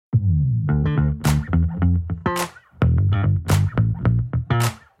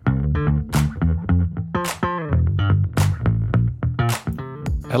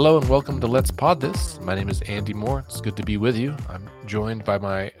Hello and welcome to Let's Pod This. My name is Andy Moore. It's good to be with you. I'm joined by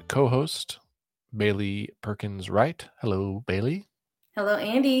my co-host, Bailey Perkins Wright. Hello, Bailey. Hello,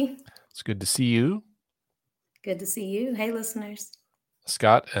 Andy. It's good to see you. Good to see you. Hey, listeners.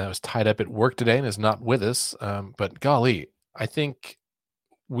 Scott was tied up at work today and is not with us. But golly, I think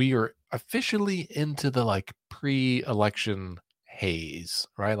we are officially into the pre-election haze,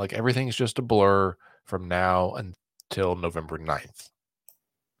 right? Like everything's just a blur from now until November 9th.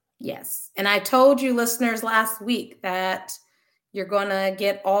 Yes. And I told you listeners last week that you're going to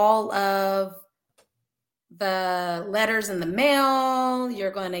get all of the letters in the mail.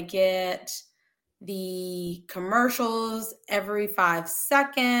 You're going to get the commercials every 5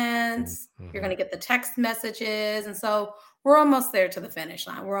 seconds. You're going to get the text messages. And so we're almost there to the finish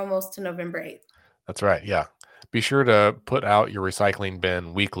line. We're almost to November 8th. That's right. Yeah. Be sure to put out your recycling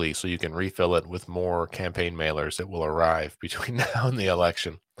bin weekly so you can refill it with more campaign mailers that will arrive between now and the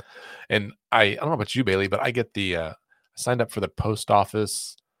election. And I don't know about you, Bailey, but I get I signed up for the post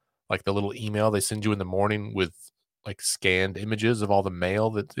office, like the little email they send you in the morning with like scanned images of all the mail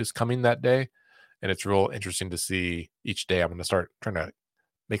that is coming that day. And it's real interesting to see each day. I'm going to start trying to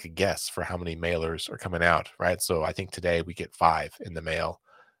make a guess for how many mailers are coming out, right? So I think today we get 5 in the mail.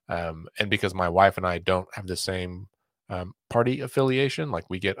 And because my wife and I don't have the same party affiliation, like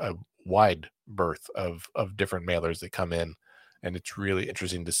we get a wide berth of different mailers that come in. And it's really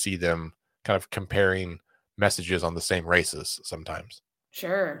interesting to see them kind of comparing messages on the same races sometimes.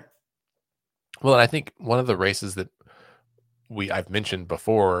 Sure. Well, and I think one of the races that I've mentioned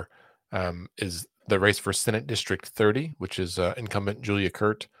before is the race for Senate District 30, which is incumbent Julia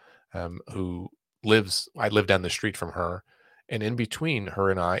Kurt, who I live down the street from her. And in between her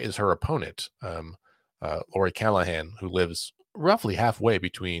and I is her opponent, Lori Callahan, who lives roughly halfway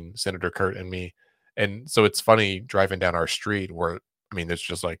between Senator Kurt and me. And so it's funny driving down our street where, I mean, there's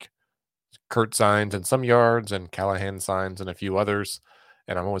just like Kurt signs in some yards and Callahan signs and a few others.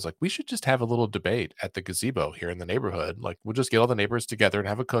 And I'm always like, we should just have a little debate at the gazebo here in the neighborhood. Like, we'll just get all the neighbors together and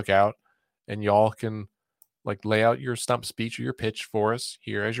have a cookout, and y'all can like lay out your stump speech or your pitch for us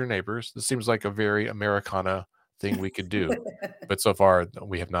here as your neighbors. This seems like a very Americana thing we could do. But so far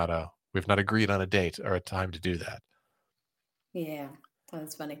we've not agreed on a date or a time to do that. Yeah,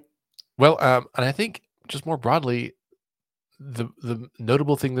 that's funny. Well, and I think just more broadly, the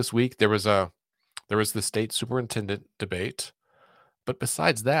notable thing this week, there was the state superintendent debate. But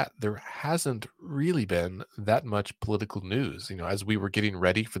besides that, there hasn't really been that much political news. You know, as we were getting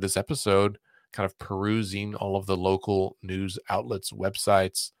ready for this episode, kind of perusing all of the local news outlets'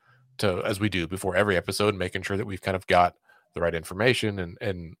 websites, as we do before every episode, making sure that we've kind of got the right information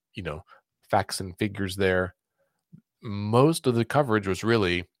and you know, facts and figures there. Most of the coverage was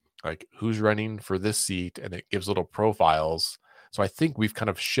really like who's running for this seat, and it gives little profiles. So I think we've kind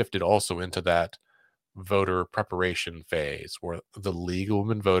of shifted also into that voter preparation phase where the League of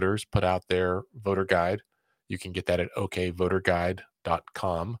Women Voters put out their voter guide. You can get that at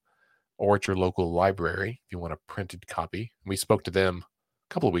okvoterguide.com or at your local library if you want a printed copy. We spoke to them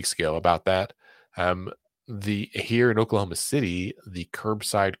a couple of weeks ago about that. Here in Oklahoma City, the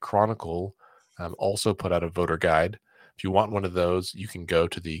Curbside Chronicle also put out a voter guide. If you want one of those, you can go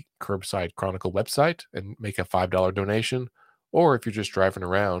to the Curbside Chronicle website and make a $5 donation. Or if you're just driving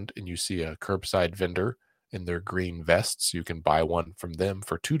around and you see a curbside vendor in their green vests, you can buy one from them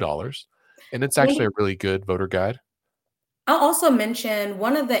for $2. And it's actually a really good voter guide. I'll also mention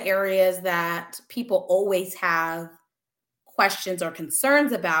one of the areas that people always have questions or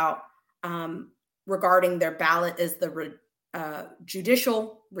concerns about regarding their ballot is the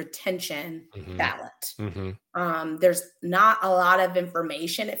judicial retention ballot. There's not a lot of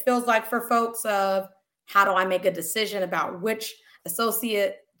information, it feels like, for folks of how do I make a decision about which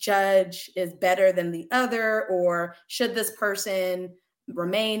associate judge is better than the other, or should this person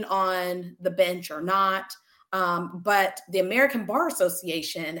remain on the bench or not? But the American Bar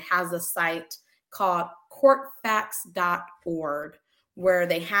Association has a site called courtfacts.org where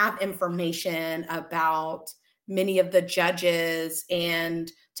they have information about many of the judges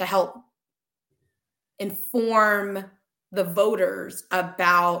and to help inform the voters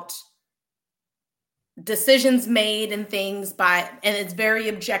about decisions made and things and it's very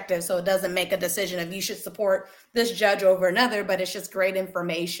objective. So it doesn't make a decision of you should support this judge over another, but it's just great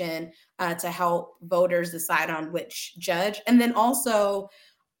information to help voters decide on which judge. And then also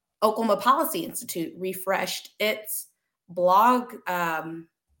Oklahoma Policy Institute refreshed its blog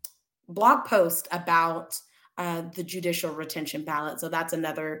post about the judicial retention ballot. So that's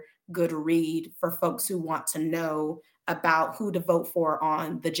another good read for folks who want to know about who to vote for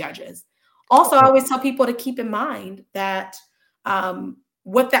on the judges. Also, I always tell people to keep in mind that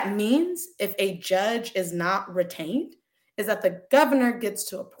What that means, if a judge is not retained, is that the governor gets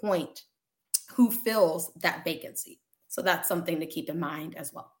to appoint who fills that vacancy. So that's something to keep in mind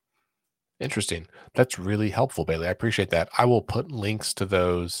as well. Interesting. That's really helpful, Bailey. I appreciate that. I will put links to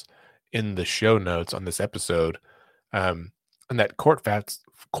those in the show notes on this episode. Um, and that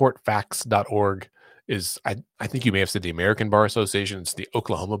courtfacts.org is, I think you may have said the American Bar Association. It's the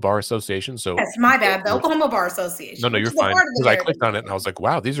Oklahoma Bar Association. So Yes, my bad. The Oklahoma Bar no, Association, no, which you're is a fine. part of the Because I American clicked Bar on it and I was like,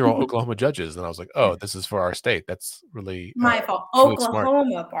 wow, these are all Association. Oklahoma judges. And I was like, oh, this is for our state. That's really, My fault. really smart.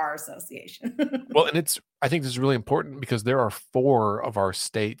 Oklahoma Bar Association. Well, and I think this is really important because there are 4 of our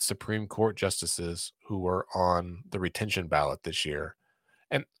state Supreme Court justices who are on the retention ballot this year.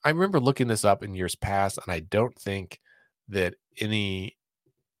 And I remember looking this up in years past, and I don't think that any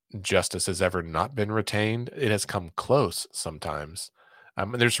justice has ever not been retained. It has come close sometimes.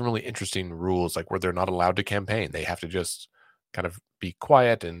 And there's some really interesting rules, like where they're not allowed to campaign. They have to just kind of be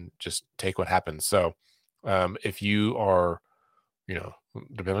quiet and just take what happens. So if you are,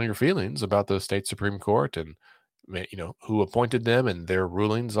 depending on your feelings about the state Supreme Court and, who appointed them and their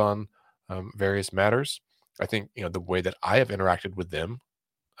rulings on various matters, I think, the way that I have interacted with them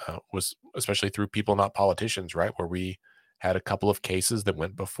was especially through people, not politicians, right? Where we had a couple of cases that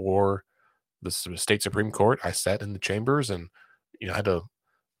went before the state Supreme Court. I sat in the chambers and,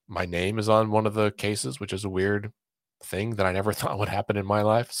 my name is on one of the cases, which is a weird thing that I never thought would happen in my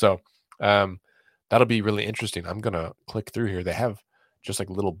life. So that'll be really interesting. I'm going to click through here. They have just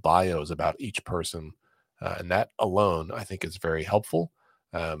like little bios about each person. And that alone, I think, is very helpful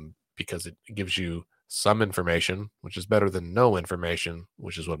because it gives you some information, which is better than no information,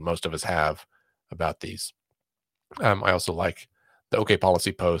 which is what most of us have about these. I also like the OK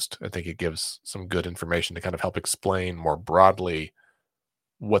Policy post. I think it gives some good information to kind of help explain more broadly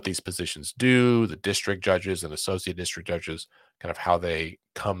what these positions do, the district judges and associate district judges, kind of how they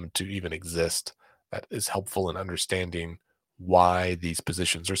come to even exist. That is helpful in understanding why these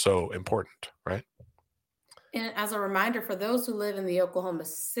positions are so important, right? And as a reminder, for those who live in the Oklahoma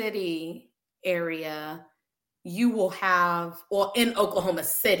City area, you will have, or in Oklahoma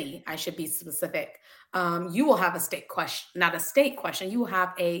City, I should be specific, you will have a state question, not a state question. You will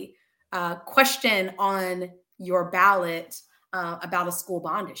have a question on your ballot about a school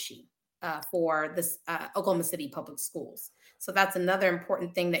bond issue for this Oklahoma City Public Schools. So that's another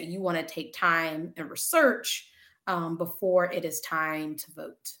important thing that you want to take time and research before it is time to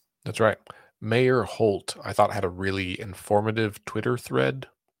vote. That's right. Mayor Holt, I thought, had a really informative Twitter thread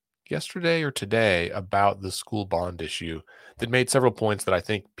yesterday or today about the school bond issue that made several points that I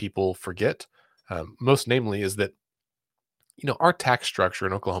think people forget. Most namely is that, our tax structure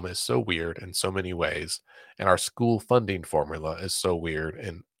in Oklahoma is so weird in so many ways, and our school funding formula is so weird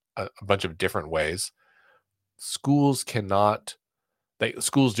in a bunch of different ways. Schools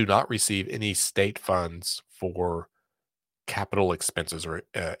schools do not receive any state funds for capital expenses or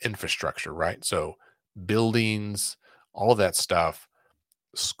infrastructure, right? So buildings, all of that stuff,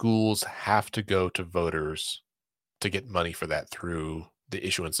 schools have to go to voters to get money for that through the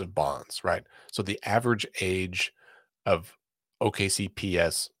issuance of bonds, right? So the average age of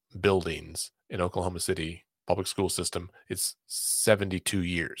OKCPS buildings in Oklahoma City public school system is 72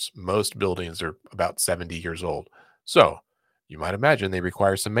 years. Most buildings are about 70 years old. So you might imagine they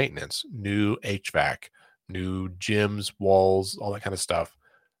require some maintenance, new HVAC, new gyms, walls, all that kind of stuff.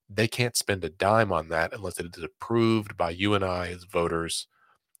 They can't spend a dime on that unless it is approved by you and I as voters.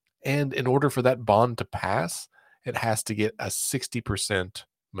 And in order for that bond to pass, it has to get a 60%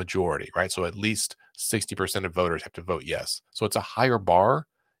 majority, right? So at least 60% of voters have to vote yes. So it's a higher bar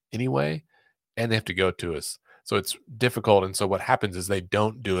anyway, and they have to go to us. So it's difficult. And so what happens is they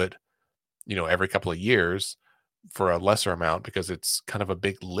don't do it, every couple of years for a lesser amount because it's kind of a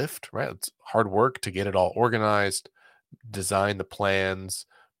big lift, right? It's hard work to get it all organized, design the plans,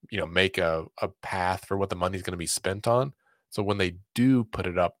 make a path for what the money's going to be spent on. So when they do put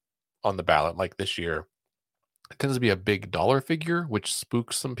it up on the ballot, like this year, it tends to be a big dollar figure, which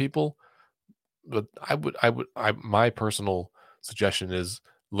spooks some people. But my personal suggestion is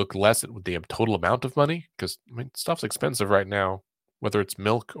look less at the total amount of money because stuff's expensive right now, whether it's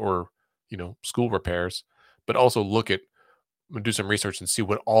milk or school repairs. But also do some research and see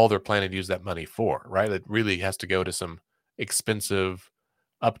what all they're planning to use that money for. Right, it really has to go to some expensive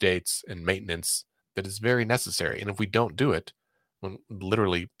updates and maintenance that is very necessary. And if we don't do it, when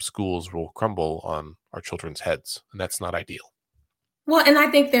literally schools will crumble on our children's heads, and that's not ideal. Well, and I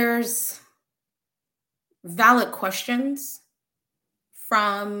think there's valid questions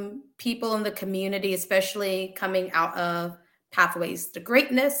from people in the community, especially coming out of Pathways to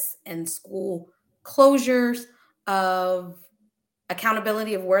Greatness and school closures, of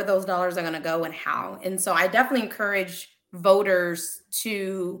accountability of where those dollars are going to go and how. And so I definitely encourage voters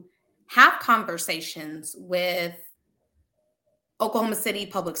to have conversations with Oklahoma City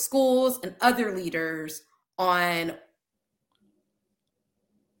Public Schools and other leaders on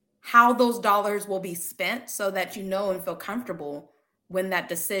how those dollars will be spent so that you know and feel comfortable when that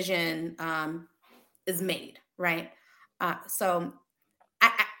decision is made, right? So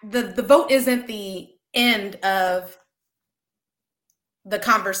the vote isn't the end of the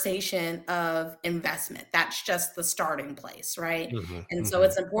conversation of investment. That's just the starting place, right? Mhm, And so mhm.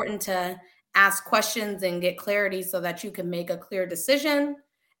 it's important to ask questions and get clarity so that you can make a clear decision.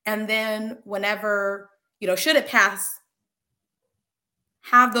 And then whenever, should it pass,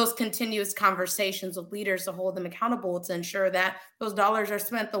 have those continuous conversations with leaders to hold them accountable to ensure that those dollars are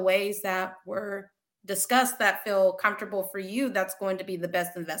spent the ways that were discussed that feel comfortable for you. That's going to be the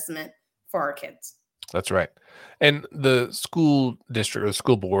best investment for our kids. That's right. And the school district or the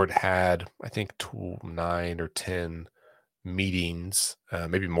school board had, I think, 9 or 10 meetings,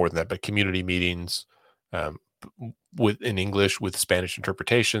 maybe more than that, but community meetings with in English with Spanish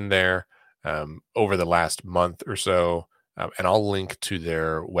interpretation there over the last month or so. And I'll link to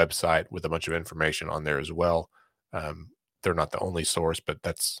their website with a bunch of information on there as well. Um, they're not the only source, but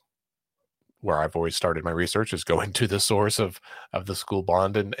that's where I've always started my research is going to the source of the school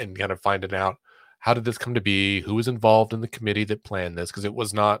bond and kind of finding out how did this come to be, who was involved in the committee that planned this, because it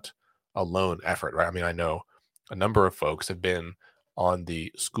was not a lone effort, right? I mean, I know a number of folks have been on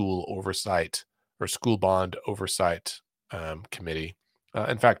the school oversight or school bond oversight committee.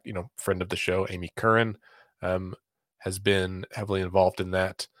 In fact, friend of the show, Amy Curran, um, has been heavily involved in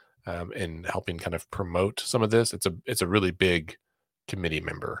that in helping kind of promote some of this. It's a really big committee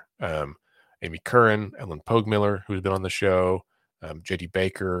member. Amy Curran, Ellen Pogmiller, who's been on the show, JD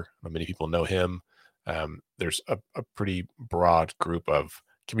Baker, many people know him. There's a pretty broad group of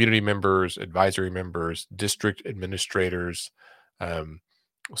community members, advisory members, district administrators, um,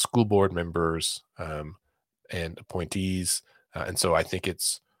 school board members, and appointees. And so I think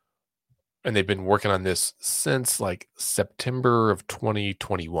and they've been working on this since like September of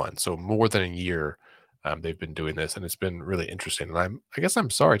 2021. So more than a year they've been doing this, and it's been really interesting. And I guess I'm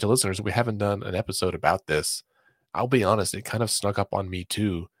sorry to listeners that we haven't done an episode about this. I'll be honest, it kind of snuck up on me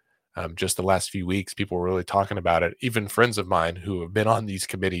too. Just the last few weeks, people were really talking about it. Even friends of mine who have been on these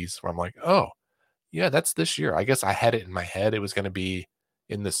committees, where I'm like, oh, yeah, that's this year. I guess I had it in my head it was going to be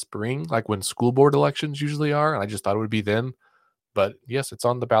in the spring, like when school board elections usually are. And I just thought it would be then. But yes, it's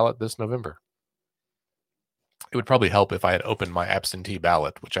on the ballot this November. It would probably help if I had opened my absentee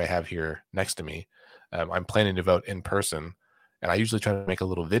ballot, which I have here next to me. I'm planning to vote in person, and I usually try to make a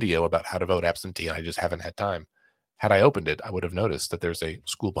little video about how to vote absentee, and I just haven't had time. Had I opened it, I would have noticed that there's a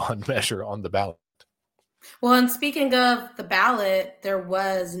school bond measure on the ballot. Well, and speaking of the ballot, there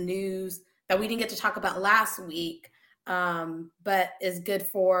was news that we didn't get to talk about last week, but is good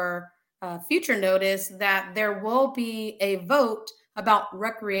for future notice that there will be a vote about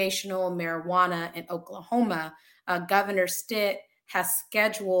recreational marijuana in Oklahoma. Governor Stitt has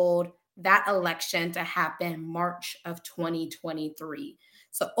scheduled that election to happen March of 2023.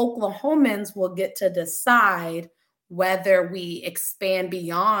 So Oklahomans will get to decide whether we expand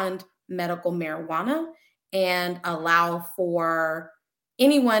beyond medical marijuana and allow for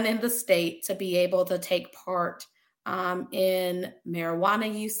anyone in the state to be able to take part in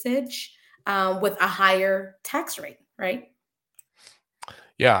marijuana usage with a higher tax rate, right?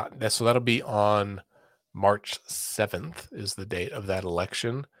 Yeah, so that'll be on March 7th is the date of that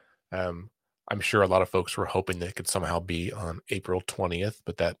election. Um, I'm sure a lot of folks were hoping that it could somehow be on April 20th,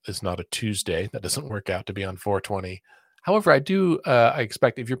 but that is not a Tuesday. That doesn't work out to be on 420. However, I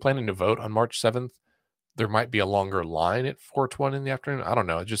expect if you're planning to vote on March 7th, there might be a longer line at 420 in the afternoon. I don't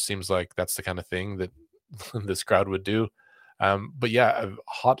know. It just seems like that's the kind of thing that this crowd would do. But yeah,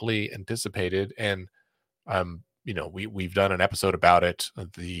 hotly anticipated. And we've done an episode about it,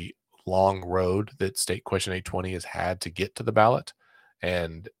 the long road that State Question 820 has had to get to the ballot,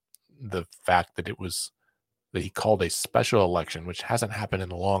 and the fact that that he called a special election, which hasn't happened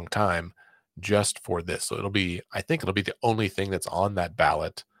in a long time, just for this. So I think it'll be the only thing that's on that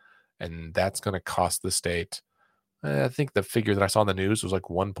ballot, and that's going to cost the state. I think the figure that I saw in the news was like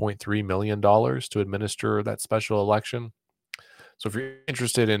 $1.3 million to administer that special election. So if you're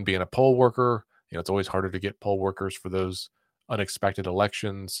interested in being a poll worker, it's always harder to get poll workers for those unexpected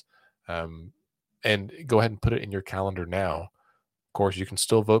elections. And go ahead and put it in your calendar now. Of course, you can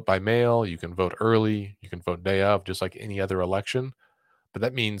still vote by mail. You can vote early. You can vote day of, just like any other election. But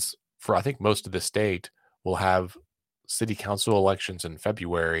that means for, I think, most of the state will have city council elections in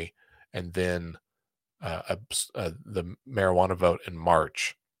February, and then the marijuana vote in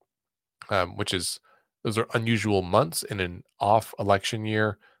March, which is those are unusual months in an off election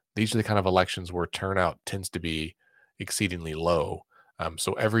year. These are the kind of elections where turnout tends to be exceedingly low.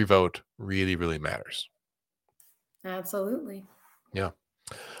 So every vote really, really matters. Absolutely. Yeah.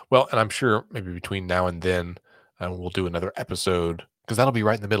 Well, and I'm sure maybe between now and then we'll do another episode because that'll be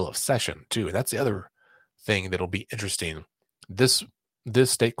right in the middle of session too. And that's the other thing that'll be interesting. This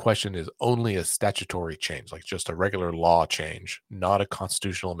this state question is only a statutory change, like just a regular law change, not a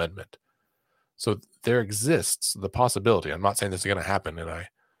constitutional amendment. So there exists the possibility. I'm not saying this is going to happen, and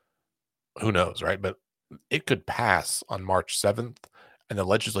who knows, right? But it could pass on March 7th, and the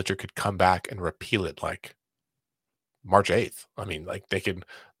legislature could come back and repeal it like March 8th. I mean, like they can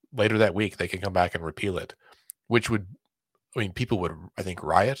later that week they can come back and repeal it, which would I mean, people would I think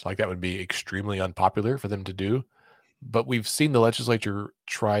riot. Like that would be extremely unpopular for them to do. But we've seen the legislature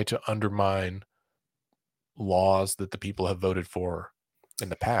try to undermine laws that the people have voted for in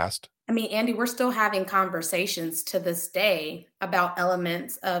the past. I mean, Andy, we're still having conversations to this day about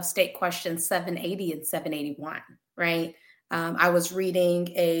elements of State Question 780 and 781, right? I was reading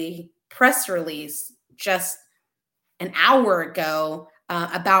a press release just an hour ago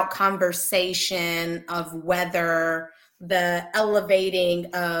about conversation of whether the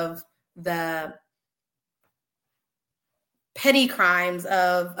elevating of the petty crimes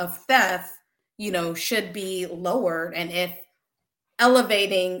of theft, should be lowered, and if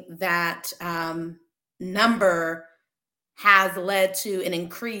elevating that number has led to an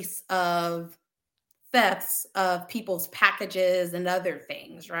increase of thefts of people's packages and other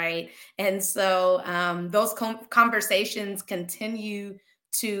things, right? And so those conversations continue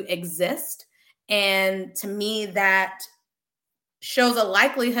to exist. And to me, that shows a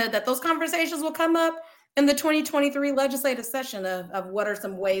likelihood that those conversations will come up in the 2023 legislative session of what are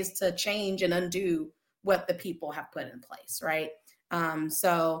some ways to change and undo what the people have put in place, right?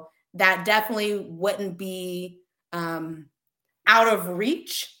 So that definitely wouldn't be out of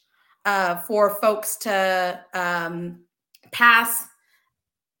reach for folks to pass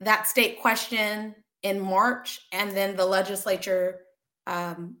that state question in March, and then the legislature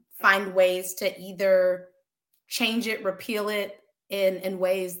find ways to either change it, repeal it in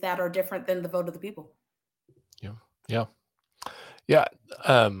ways that are different than the vote of the people. Yeah. Yeah. Yeah.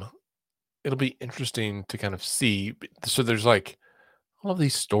 It'll be interesting to kind of see. So there's like all of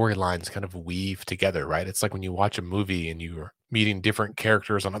these storylines kind of weave together, right? It's like when you watch a movie and you're meeting different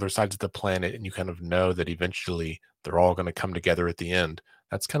characters on other sides of the planet and you kind of know that eventually they're all going to come together at the end.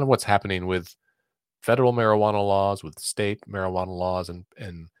 That's kind of what's happening with federal marijuana laws, with state marijuana laws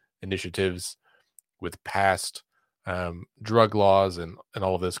and initiatives, with past drug laws and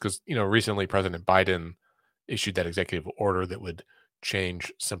all of this. Because, recently President Biden issued that executive order that would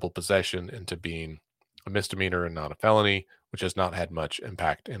change simple possession into being a misdemeanor and not a felony, which has not had much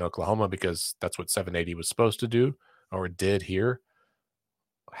impact in Oklahoma because that's what 780 was supposed to do, or it did here.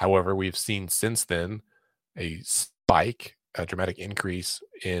 However, we've seen since then a spike, a dramatic increase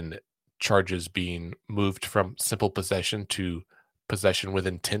in charges being moved from simple possession to possession with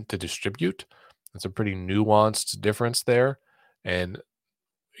intent to distribute. That's a pretty nuanced difference there. And,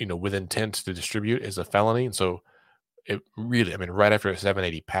 with intent to distribute is a felony. And so it really, I mean, right after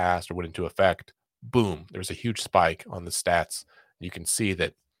 780 passed or went into effect, boom, there's a huge spike on the stats. You can see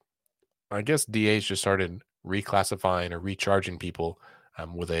that I guess DAs just started reclassifying or recharging people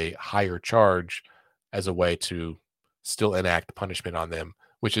with a higher charge as a way to still enact punishment on them,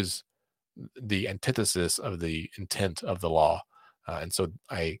 which is the antithesis of the intent of the law. And so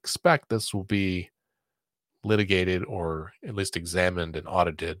I expect this will be litigated or at least examined and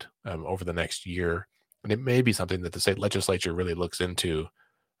audited over the next year. And it may be something that the state legislature really looks into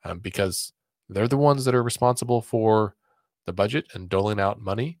because they're the ones that are responsible for the budget and doling out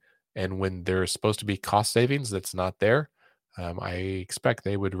money. And when there's supposed to be cost savings that's not there, I expect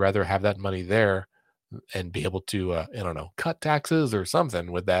they would rather have that money there and be able to, I don't know, cut taxes or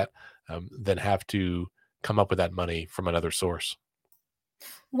something with that than have to come up with that money from another source.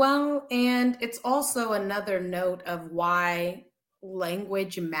 Well, and it's also another note of why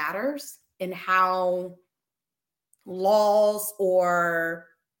language matters and how laws or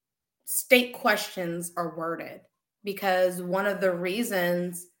state questions are worded. Because one of the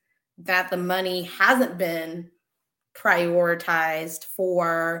reasons that the money hasn't been prioritized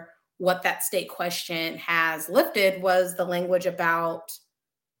for what that state question has lifted was the language about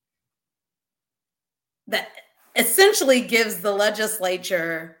that essentially gives the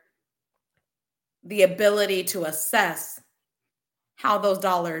legislature the ability to assess how those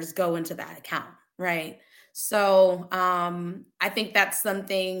dollars go into that account, right? So I think that's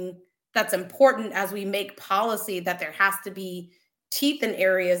something that's important as we make policy, that there has to be teeth in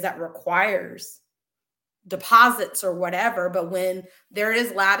areas that requires deposits or whatever. But when there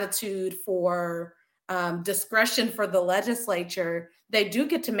is latitude for discretion for the legislature, they do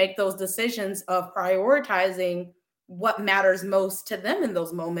get to make those decisions of prioritizing what matters most to them in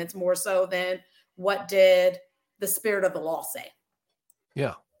those moments, more so than what did the spirit of the law say.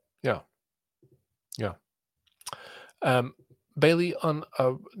 Yeah. Yeah. Yeah. Bailey, on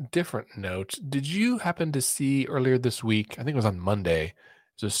a different note, did you happen to see earlier this week, I think it was on Monday,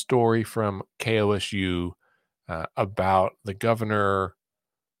 there's a story from KOSU about the governor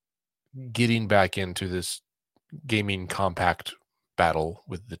getting back into this gaming compact battle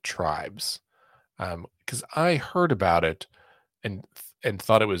with the tribes? Because I heard about it and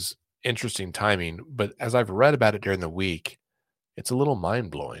thought it was interesting timing, but as I've read about it during the week, it's a little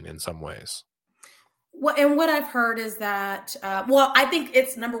mind-blowing in some ways. Well, and what I've heard is that, well, I think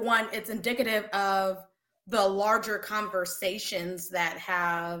it's number one, it's indicative of the larger conversations that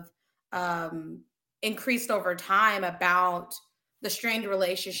have increased over time about the strained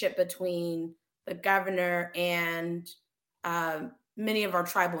relationship between the governor and many of our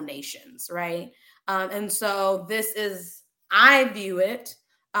tribal nations, right? And so this is, I view it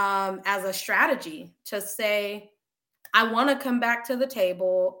as a strategy to say, I want to come back to the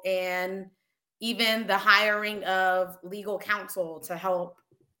table, and even the hiring of legal counsel to help,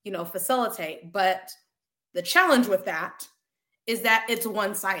 facilitate. But the challenge with that is that it's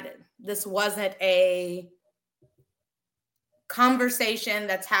one-sided. This wasn't a conversation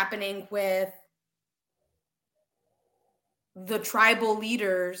that's happening with the tribal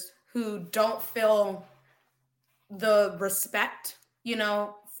leaders who don't feel the respect,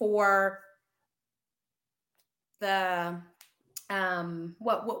 for the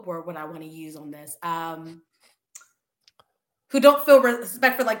what word would I want to use on this? Who don't feel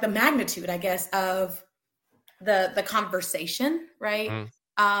respect for, like, the magnitude, I guess, of the conversation, right?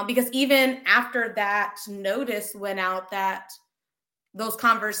 Because even after that notice went out that those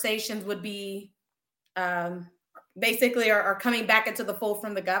conversations would be basically are coming back into the fold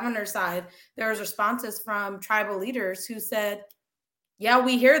from the governor's side, there was responses from tribal leaders who said, yeah,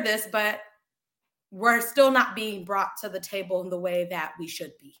 we hear this, but we're still not being brought to the table in the way that we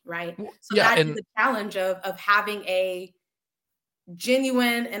should be, right? So yeah, that is and the challenge of having a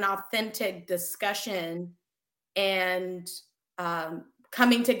genuine and authentic discussion and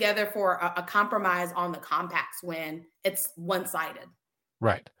coming together for a compromise on the compacts when it's one-sided.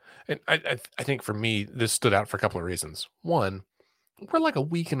 right. And I think for me, this stood out for a couple of reasons. One, we're like a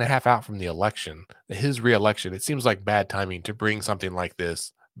week and a half out from the election, his reelection. It seems like bad timing to bring something like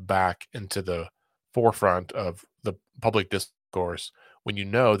this back into the forefront of the public discourse when you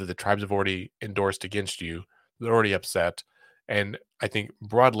know that the tribes have already endorsed against you, they're already upset. And I think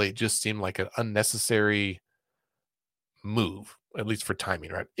broadly, it just seemed like an unnecessary move, at least for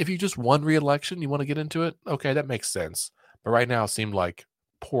timing, right? If you just won re-election, you want to get into it, okay, that makes sense. But right now, it seemed like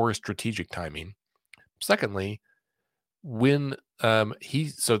poor strategic timing. Secondly, when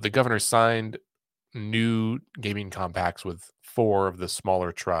so the governor signed new gaming compacts with 4 of the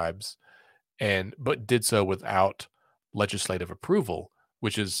smaller tribes, but did so without legislative approval,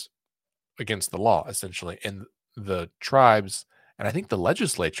 which is against the law essentially. And the tribes, and I think the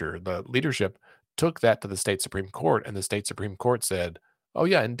legislature, the leadership, took that to the state Supreme Court, and the state Supreme Court said, oh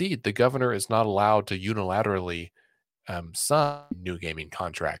yeah, indeed, the governor is not allowed to unilaterally sign new gaming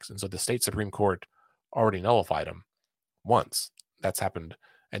contracts. And so the state Supreme Court already nullified them once. That's happened.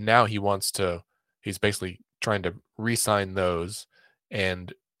 And now he's basically trying to re-sign those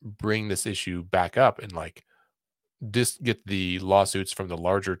and bring this issue back up and get the lawsuits from the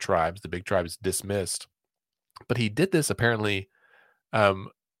larger tribes, the big tribes, dismissed. But he did this apparently um,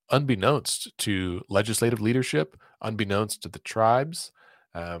 unbeknownst to legislative leadership, unbeknownst to the tribes,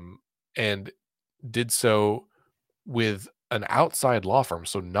 and did so with an outside law firm,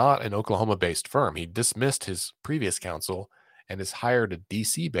 so not an Oklahoma-based firm. He dismissed his previous counsel and has hired a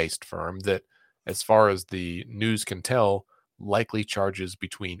DC-based firm that, as far as the news can tell, likely charges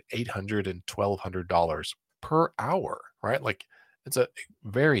between $800 and $1,200 per hour, right? Like, it's a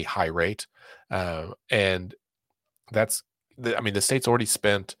very high rate. And the state's already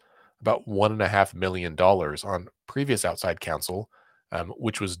spent about $1.5 million on previous outside counsel,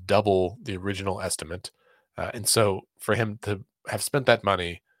 which was double the original estimate. And so for him to have spent that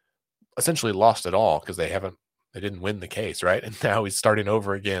money, essentially lost it all because they didn't win the case, right? And now he's starting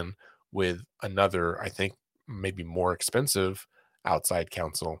over again with another, I think, maybe more expensive outside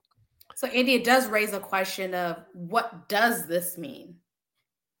counsel. So, Andy, it does raise a question of, what does this mean?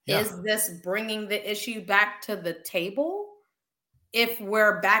 Yeah. Is this bringing the issue back to the table? if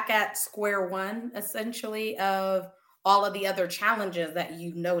we're back at square one, essentially, of all of the other challenges that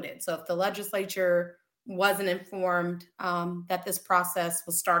you noted. So if the legislature wasn't informed that this process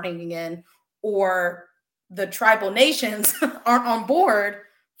was starting again, or the tribal nations aren't on board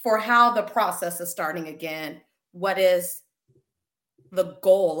for how the process is starting again, what is the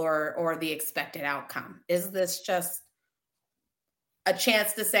goal or the expected outcome? Is this just a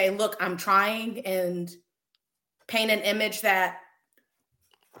chance to say, look, I'm trying, and paint an image that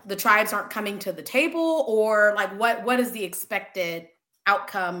the tribes aren't coming to the table, or like what is the expected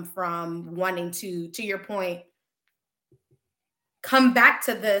outcome from wanting to your point, come back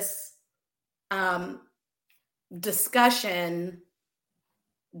to this discussion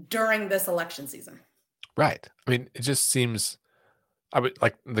during this election season? Right. I mean, it just seems I would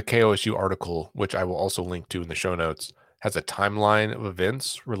like the KOSU article, which I will also link to in the show notes, has a timeline of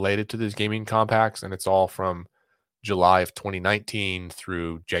events related to these gaming compacts, and it's all from July of 2019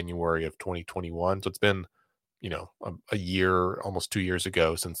 through January of 2021. So it's been, a year, almost 2 years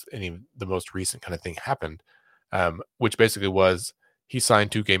ago since any of the most recent kind of thing happened, which basically was he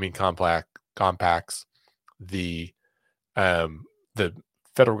signed two gaming compacts. The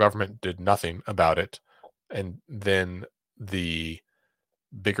federal government did nothing about it, and then the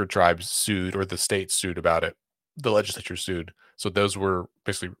bigger tribes sued, or the state sued about it. The legislature sued. So those were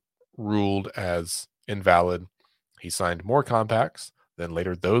basically ruled as invalid. He signed more compacts. Then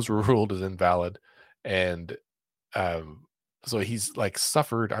later those were ruled as invalid. And so he's like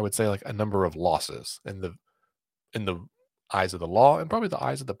suffered, I would say, like a number of losses in the eyes of the law and probably the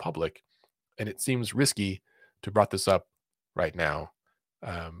eyes of the public. And it seems risky to brought this up right now.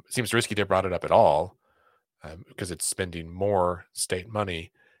 It seems risky to have brought it up at all, because it's spending more state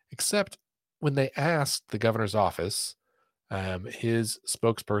money, except when they asked the governor's office, his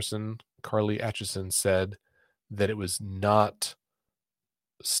spokesperson, Carly Atchison, said that it was not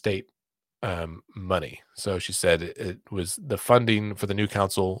state money. So she said it was the funding for the new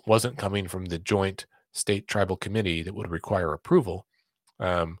council wasn't coming from the joint state tribal committee that would require approval.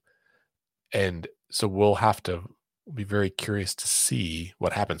 And so we'll have to be very curious to see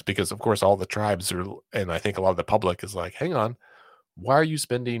what happens, because of course all the tribes are, and I think a lot of the public is like, hang on, why are you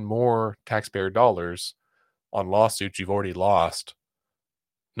spending more taxpayer dollars on lawsuits you've already lost,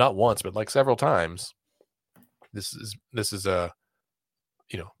 not once but like several times? This is a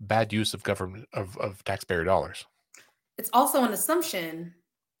bad use of government of taxpayer dollars. It's also an assumption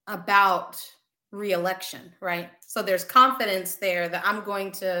about reelection, right? So there's confidence there that I'm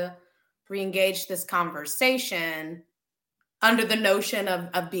going to re-engage this conversation under the notion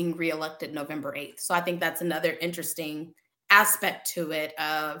of being reelected November 8th. So I think that's another interesting aspect to it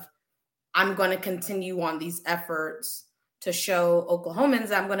of, I'm going to continue on these efforts to show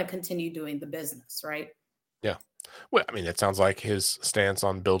Oklahomans I'm going to continue doing the business, right? Yeah. Well, I mean, it sounds like his stance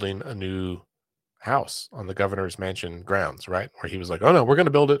on building a new house on the governor's mansion grounds, right? Where he was like, oh no, we're going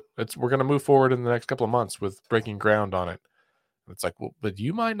to build it. We're going to move forward in the next couple of months with breaking ground on it. It's like, well, but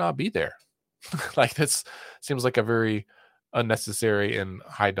you might not be there. Like, this seems like a very unnecessary and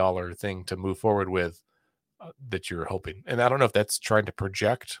high dollar thing to move forward with, that you're hoping. And I don't know if that's trying to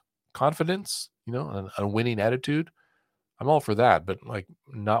project confidence, a winning attitude. I'm all for that, but like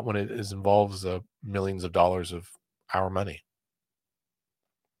not when it involves millions of dollars of our money.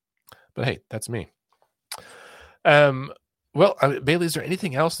 But hey, that's me. Well, Bailey, is there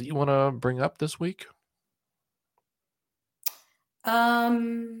anything else that you want to bring up this week?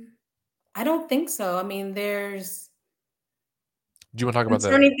 I don't think so. I mean, there's do you want to talk about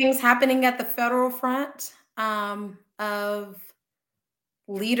concerning things happening at the federal front, of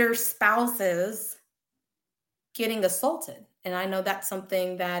leader spouses getting assaulted. And I know that's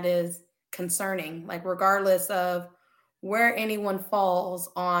something that is concerning, like regardless of where anyone falls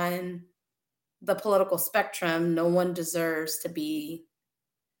on the political spectrum, no one deserves to be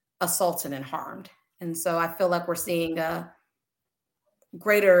assaulted and harmed. And so I feel like we're seeing a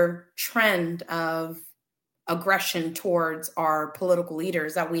greater trend of aggression towards our political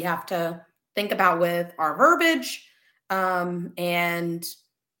leaders that we have to think about with our verbiage, and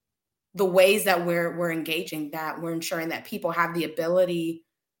the ways that we're engaging, that we're ensuring that people have the ability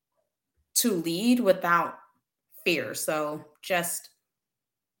to lead without fear. So just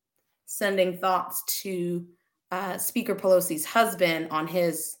sending thoughts to Speaker Pelosi's husband on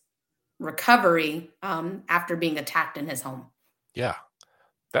his recovery after being attacked in his home. Yeah,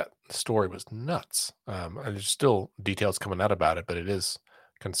 that story was nuts. And there's still details coming out about it, but it is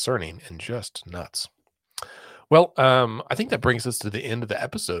concerning and just nuts. Well, I think that brings us to the end of the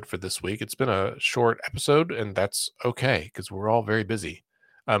episode for this week. It's been a short episode, and that's okay because we're all very busy.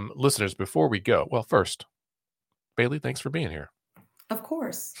 Listeners, before we go, well, first, Bailey, thanks for being here. Of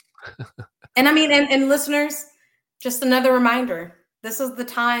course. And I mean, and listeners, just another reminder, this is the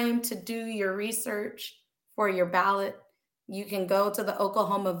time to do your research for your ballot. You can go to the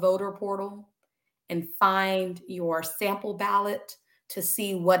Oklahoma voter portal and find your sample ballot to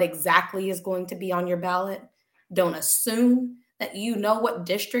see what exactly is going to be on your ballot. Don't assume that you know what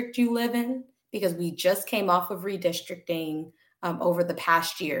district you live in, because we just came off of redistricting over the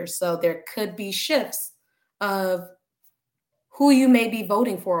past year. So there could be shifts of who you may be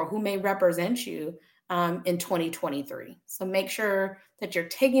voting for or who may represent you in 2023. So make sure that you're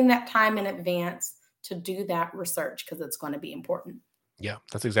taking that time in advance to do that research, because it's going to be important. Yeah,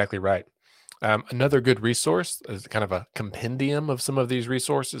 that's exactly right. Another good resource is kind of a compendium of some of these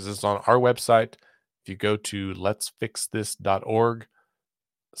resources is on our website. If you go to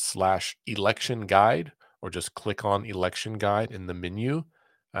letsfixthis.org/election guide, or just click on election guide in the menu,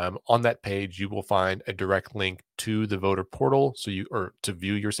 on that page, you will find a direct link to the voter portal. So or to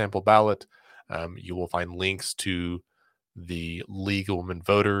view your sample ballot, you will find links to the League of Women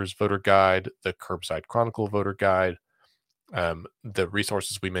Voters voter guide, the Curbside Chronicle voter guide, the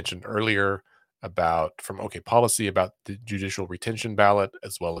resources we mentioned earlier from OK Policy about the judicial retention ballot,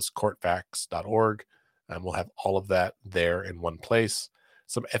 as well as courtfacts.org. We'll have all of that there in one place.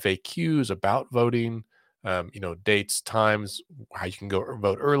 Some FAQs about voting, dates, times, how you can go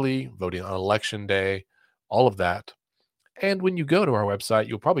vote early, voting on election day, all of that. And when you go to our website,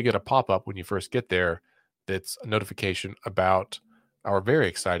 you'll probably get a pop-up when you first get there that's a notification about our very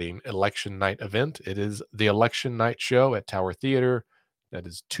exciting election night event. It is the Election Night Show at Tower Theater. That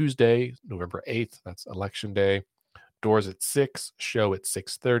is Tuesday, November 8th. That's Election Day. Doors at 6, show at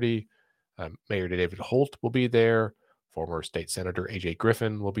 6:30. Mayor David Holt will be there. Former State Senator A.J.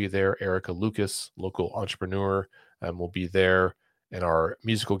 Griffin will be there. Erica Lucas, local entrepreneur, will be there. And our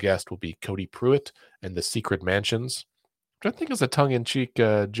musical guest will be Cody Pruitt and the Secret Mansions, which I think is a tongue-in-cheek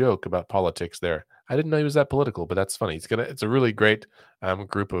joke about politics there. I didn't know he was that political, but that's funny. It's a really great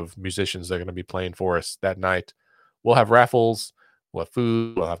group of musicians that are going to be playing for us that night. We'll have raffles, we'll have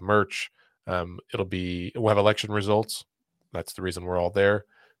food, we'll have merch. We'll have election results. That's the reason we're all there.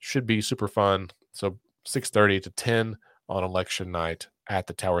 Should be super fun. So 6:30 to 10 on election night at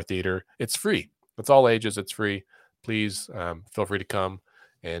the Tower Theater. It's free. It's all ages. It's free. Please feel free to come,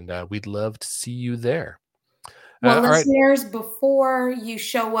 and we'd love to see you there. Well, listeners, before you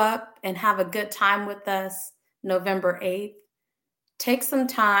show up and have a good time with us November 8th, take some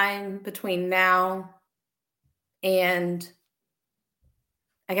time between now and,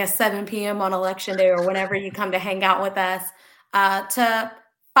 I guess, 7 p.m. on election day, or whenever you come to hang out with us, to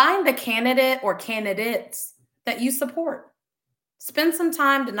find a candidate or candidates that you support. Spend some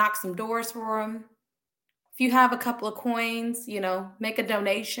time to knock some doors for them. If you have a couple of coins, make a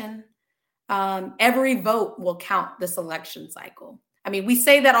donation. Every vote will count this election cycle. I mean, we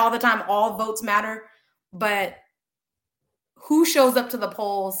say that all the time, all votes matter, but who shows up to the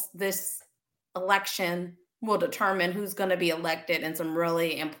polls this election will determine who's going to be elected in some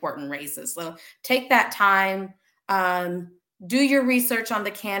really important races. So take that time, do your research on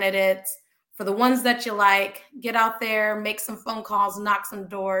the candidates. For the ones that you like, get out there, make some phone calls, knock some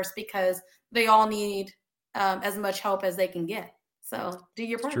doors, because they all need as much help as they can get. So do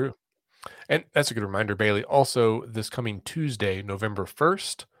your part. True. And that's a good reminder, Bailey. Also, this coming Tuesday, November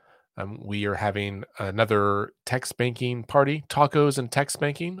 1st, we are having another text banking party, tacos and text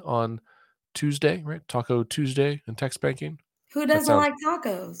banking on Tuesday, right? Taco Tuesday and text banking. Who doesn't like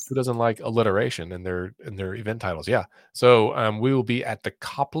tacos? Who doesn't like alliteration in their event titles? Yeah. So we will be at the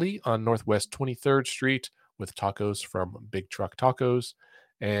Copley on Northwest 23rd Street with tacos from Big Truck Tacos.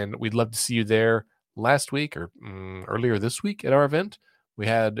 And we'd love to see you there. Last week or earlier this week at our event, we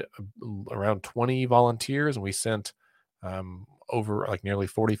had around 20 volunteers, and we sent over nearly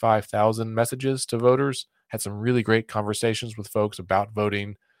 45,000 messages to voters. Had some really great conversations with folks about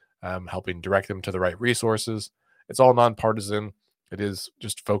voting, helping direct them to the right resources. It's all nonpartisan. It is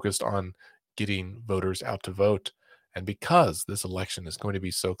just focused on getting voters out to vote. And because this election is going to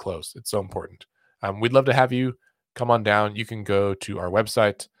be so close, it's so important. We'd love to have you come on down. You can go to our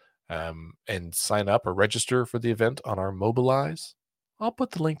website and sign up or register for the event on our Mobilize. I'll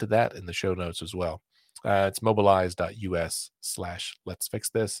put the link to that in the show notes as well. It's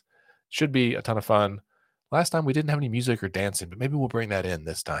mobilize.us/let's-fix-this. Should be a ton of fun. Last time we didn't have any music or dancing, but maybe we'll bring that in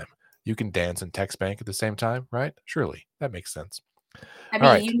this time. You can dance and text bank at the same time, right? Surely. That makes sense. I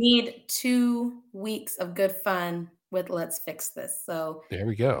mean, you need 2 weeks of good fun with Let's Fix This. So there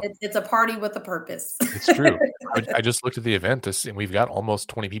we go. It's a party with a purpose. It's true. I just looked at the event, and we've got almost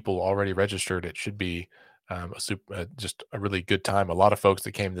 20 people already registered. It should be just a really good time. A lot of folks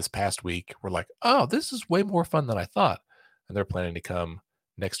that came this past week were like, "Oh, this is way more fun than I thought." and they're planning to come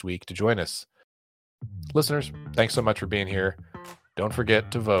next week to join us. Listeners, thanks so much for being here. Don't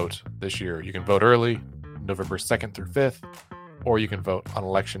forget to vote this year. You can vote early, November 2nd through 5th, or you can vote on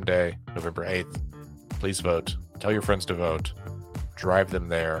Election Day, November 8th. Please vote. Tell your friends to vote. Drive them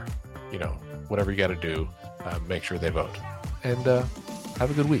there. Whatever you got to do, make sure they vote. And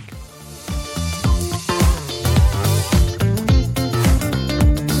have a good week.